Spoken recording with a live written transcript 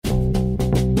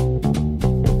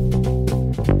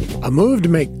A move to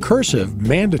make cursive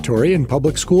mandatory in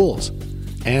public schools.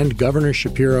 And Governor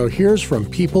Shapiro hears from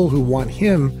people who want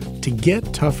him to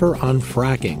get tougher on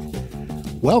fracking.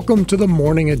 Welcome to the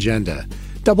Morning Agenda,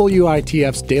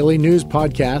 WITF's daily news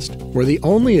podcast, where the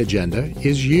only agenda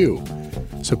is you.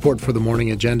 Support for the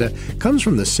Morning Agenda comes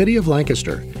from the City of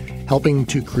Lancaster, helping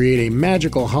to create a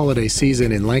magical holiday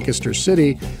season in Lancaster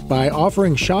City by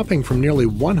offering shopping from nearly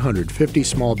 150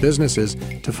 small businesses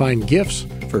to find gifts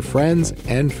for friends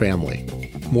and family.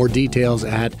 More details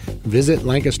at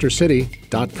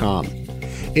visitlancastercity.com.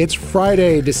 It's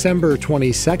Friday, December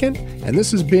 22nd, and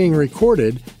this is being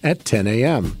recorded at 10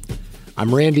 a.m.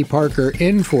 I'm Randy Parker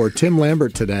in for Tim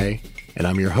Lambert today, and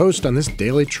I'm your host on this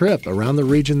daily trip around the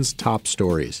region's top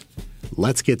stories.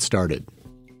 Let's get started.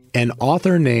 An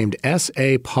author named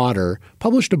S.A. Potter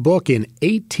published a book in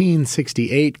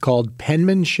 1868 called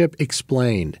Penmanship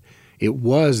Explained. It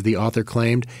was, the author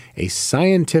claimed, a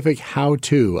scientific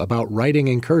how-to about writing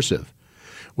in cursive.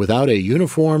 Without a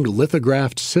uniformed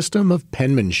lithographed system of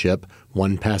penmanship,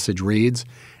 one passage reads,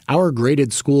 our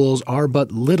graded schools are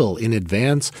but little in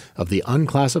advance of the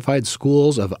unclassified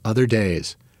schools of other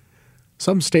days.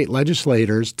 Some state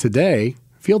legislators today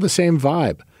feel the same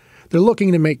vibe. They're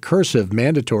looking to make cursive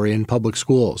mandatory in public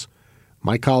schools.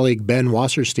 My colleague Ben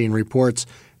Wasserstein reports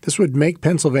this would make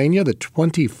Pennsylvania the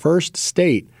 21st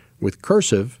state with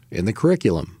cursive in the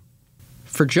curriculum.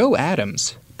 For Joe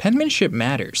Adams, penmanship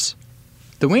matters.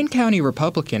 The Wayne County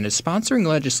Republican is sponsoring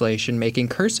legislation making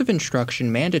cursive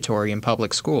instruction mandatory in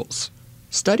public schools.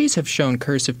 Studies have shown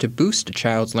cursive to boost a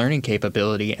child's learning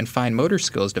capability and fine motor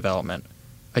skills development.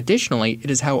 Additionally,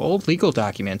 it is how old legal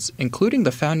documents, including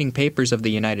the founding papers of the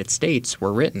United States,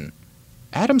 were written.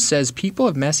 Adams says people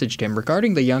have messaged him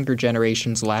regarding the younger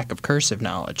generation's lack of cursive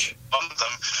knowledge. One of them,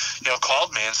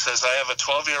 called me and says, I have a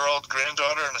 12-year-old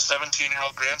granddaughter and a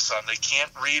 17-year-old grandson. They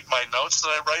can't read my notes that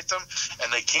I write them,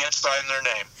 and they can't sign their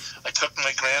name. I took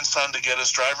my grandson to get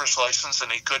his driver's license,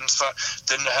 and he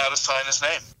didn't know how to sign his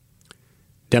name.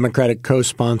 Democratic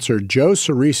co-sponsor Joe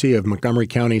Cerisi of Montgomery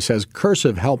County says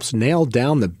cursive helps nail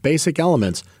down the basic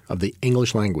elements of the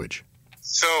English language.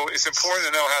 So it's important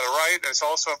to know how to write, and it's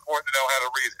also important to know how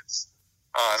to read it.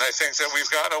 And I think that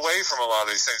we've gotten away from a lot of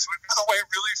these things. We've gotten away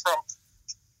really from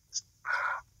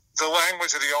the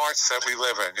language of the arts that we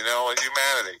live in,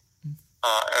 humanity. And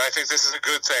I think this is a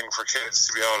good thing for kids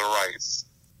to be able to write.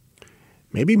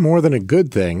 Maybe more than a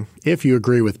good thing, if you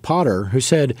agree with Potter, who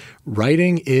said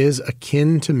writing is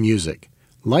akin to music.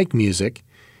 Like music,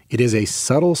 it is a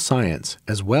subtle science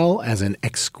as well as an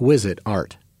exquisite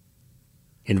art.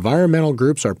 Environmental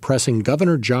groups are pressing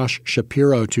Governor Josh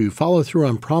Shapiro to follow through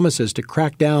on promises to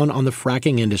crack down on the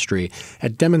fracking industry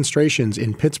at demonstrations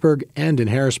in Pittsburgh and in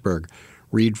Harrisburg.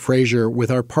 Reed Frazier with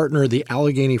our partner, the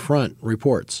Allegheny Front,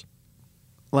 reports.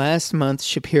 Last month,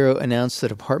 Shapiro announced the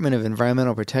Department of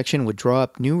Environmental Protection would draw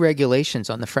up new regulations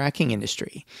on the fracking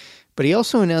industry. But he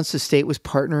also announced the state was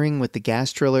partnering with the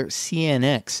gas driller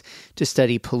CNX to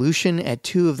study pollution at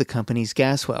two of the company's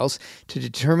gas wells to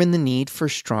determine the need for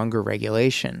stronger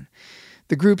regulation.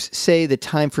 The groups say the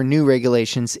time for new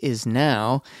regulations is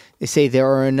now. They say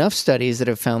there are enough studies that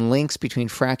have found links between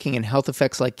fracking and health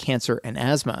effects like cancer and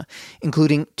asthma,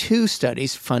 including 2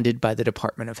 studies funded by the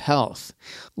Department of Health.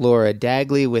 Laura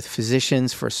Dagley with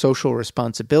Physicians for Social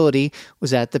Responsibility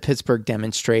was at the Pittsburgh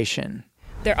demonstration.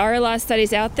 There are a lot of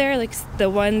studies out there, like the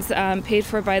ones paid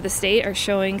for by the state, are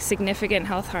showing significant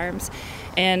health harms,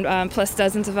 and plus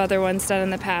dozens of other ones done in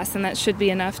the past, and that should be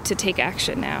enough to take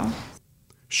action now.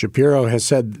 Shapiro has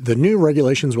said the new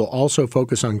regulations will also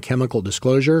focus on chemical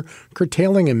disclosure,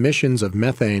 curtailing emissions of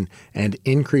methane, and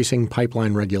increasing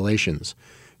pipeline regulations.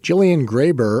 Jillian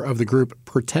Graber of the group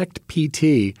Protect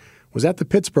PT was at the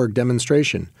Pittsburgh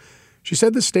demonstration. She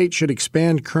said the state should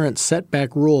expand current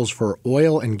setback rules for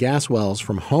oil and gas wells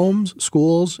from homes,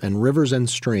 schools, and rivers and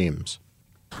streams.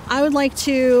 I would like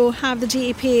to have the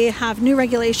DEP have new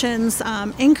regulations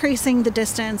increasing the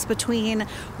distance between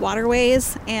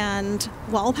waterways and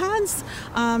well pads.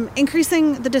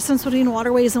 Increasing the distance between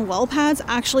waterways and well pads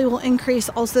actually will increase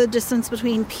also the distance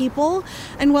between people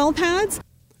and well pads.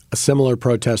 A similar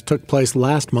protest took place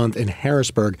last month in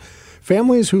Harrisburg.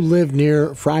 Families who live near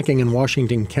fracking in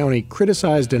Washington County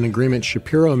criticized an agreement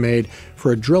Shapiro made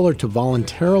for a driller to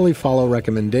voluntarily follow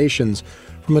recommendations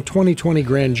from a 2020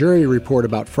 grand jury report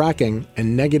about fracking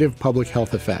and negative public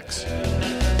health effects.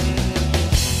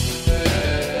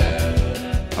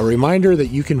 A reminder that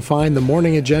you can find the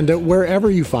Morning Agenda wherever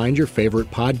you find your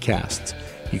favorite podcasts.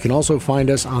 You can also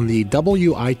find us on the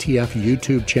WITF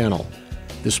YouTube channel.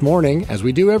 This morning, as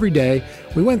we do every day,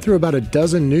 we went through about a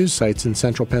dozen news sites in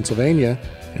central Pennsylvania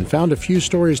and found a few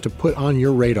stories to put on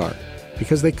your radar.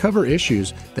 because they cover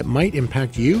issues that might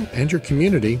impact you and your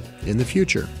community in the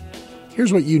future.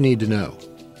 Here's what you need to know.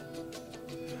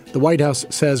 The White House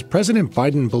says President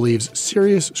Biden believes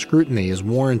serious scrutiny is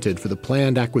warranted for the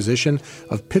planned acquisition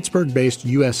of Pittsburgh-based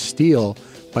U.S. steel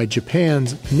by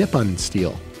Japan's Nippon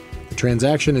Steel. The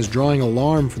transaction is drawing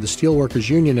alarm for the Steelworkers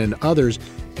Union and others,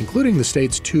 including the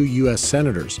state's 2 U.S.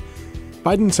 senators.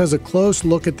 Biden says a close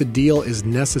look at the deal is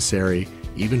necessary,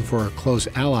 even for a close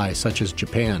ally such as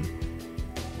Japan.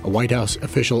 A White House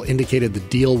official indicated the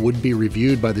deal would be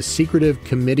reviewed by the secretive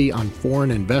Committee on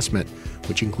Foreign Investment,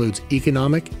 which includes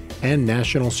economic and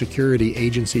national security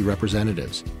agency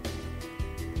representatives.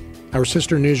 Our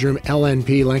sister newsroom,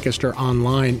 LNP Lancaster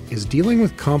Online, is dealing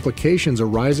with complications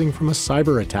arising from a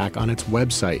cyber attack on its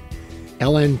website.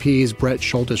 LNP's Brett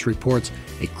Schultes reports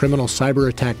a criminal cyber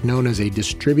attack known as a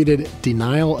distributed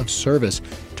denial of service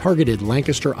targeted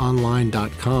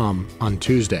LancasterOnline.com on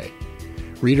Tuesday.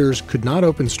 Readers could not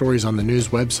open stories on the news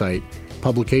website,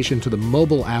 publication to the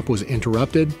mobile app was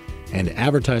interrupted, and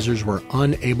advertisers were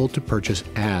unable to purchase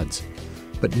ads.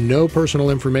 But no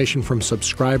personal information from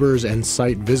subscribers and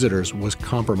site visitors was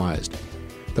compromised.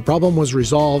 The problem was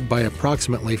resolved by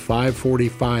approximately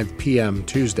 5:45 p.m.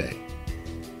 Tuesday.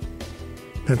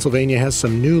 Pennsylvania has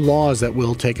some new laws that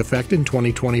will take effect in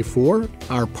 2024.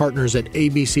 Our partners at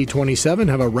ABC 27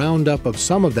 have a roundup of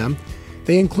some of them.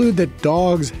 They include that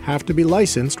dogs have to be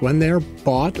licensed when they're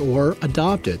bought or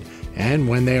adopted, and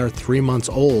when they are 3 months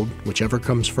old, whichever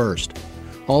comes first.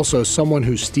 Also, someone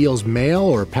who steals mail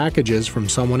or packages from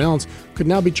someone else could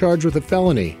now be charged with a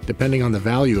felony, depending on the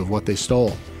value of what they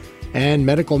stole. And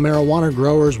medical marijuana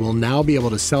growers will now be able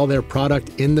to sell their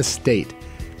product in the state.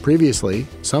 Previously,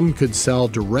 some could sell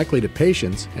directly to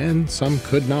patients, and some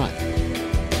could not.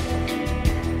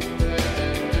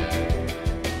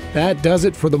 That does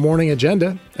it for the Morning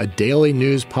Agenda, a daily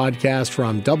news podcast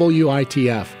from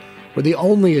WITF, where the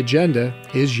only agenda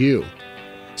is you.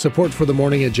 Support for the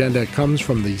Morning Agenda comes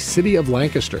from the City of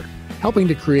Lancaster, helping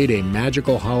to create a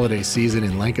magical holiday season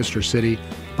in Lancaster City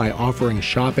by offering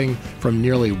shopping from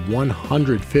nearly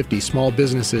 150 small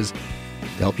businesses to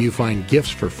help you find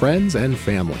gifts for friends and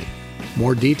family.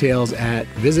 More details at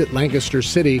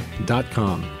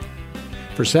visitlancastercity.com.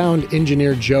 For sound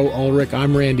engineer Joe Ulrich,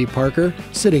 I'm Randy Parker,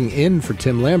 sitting in for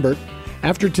Tim Lambert.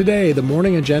 After today, the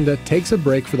Morning Agenda takes a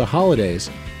break for the holidays,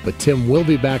 but Tim will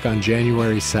be back on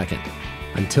January 2nd.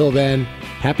 Until then,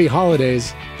 happy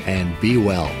holidays and be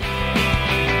well.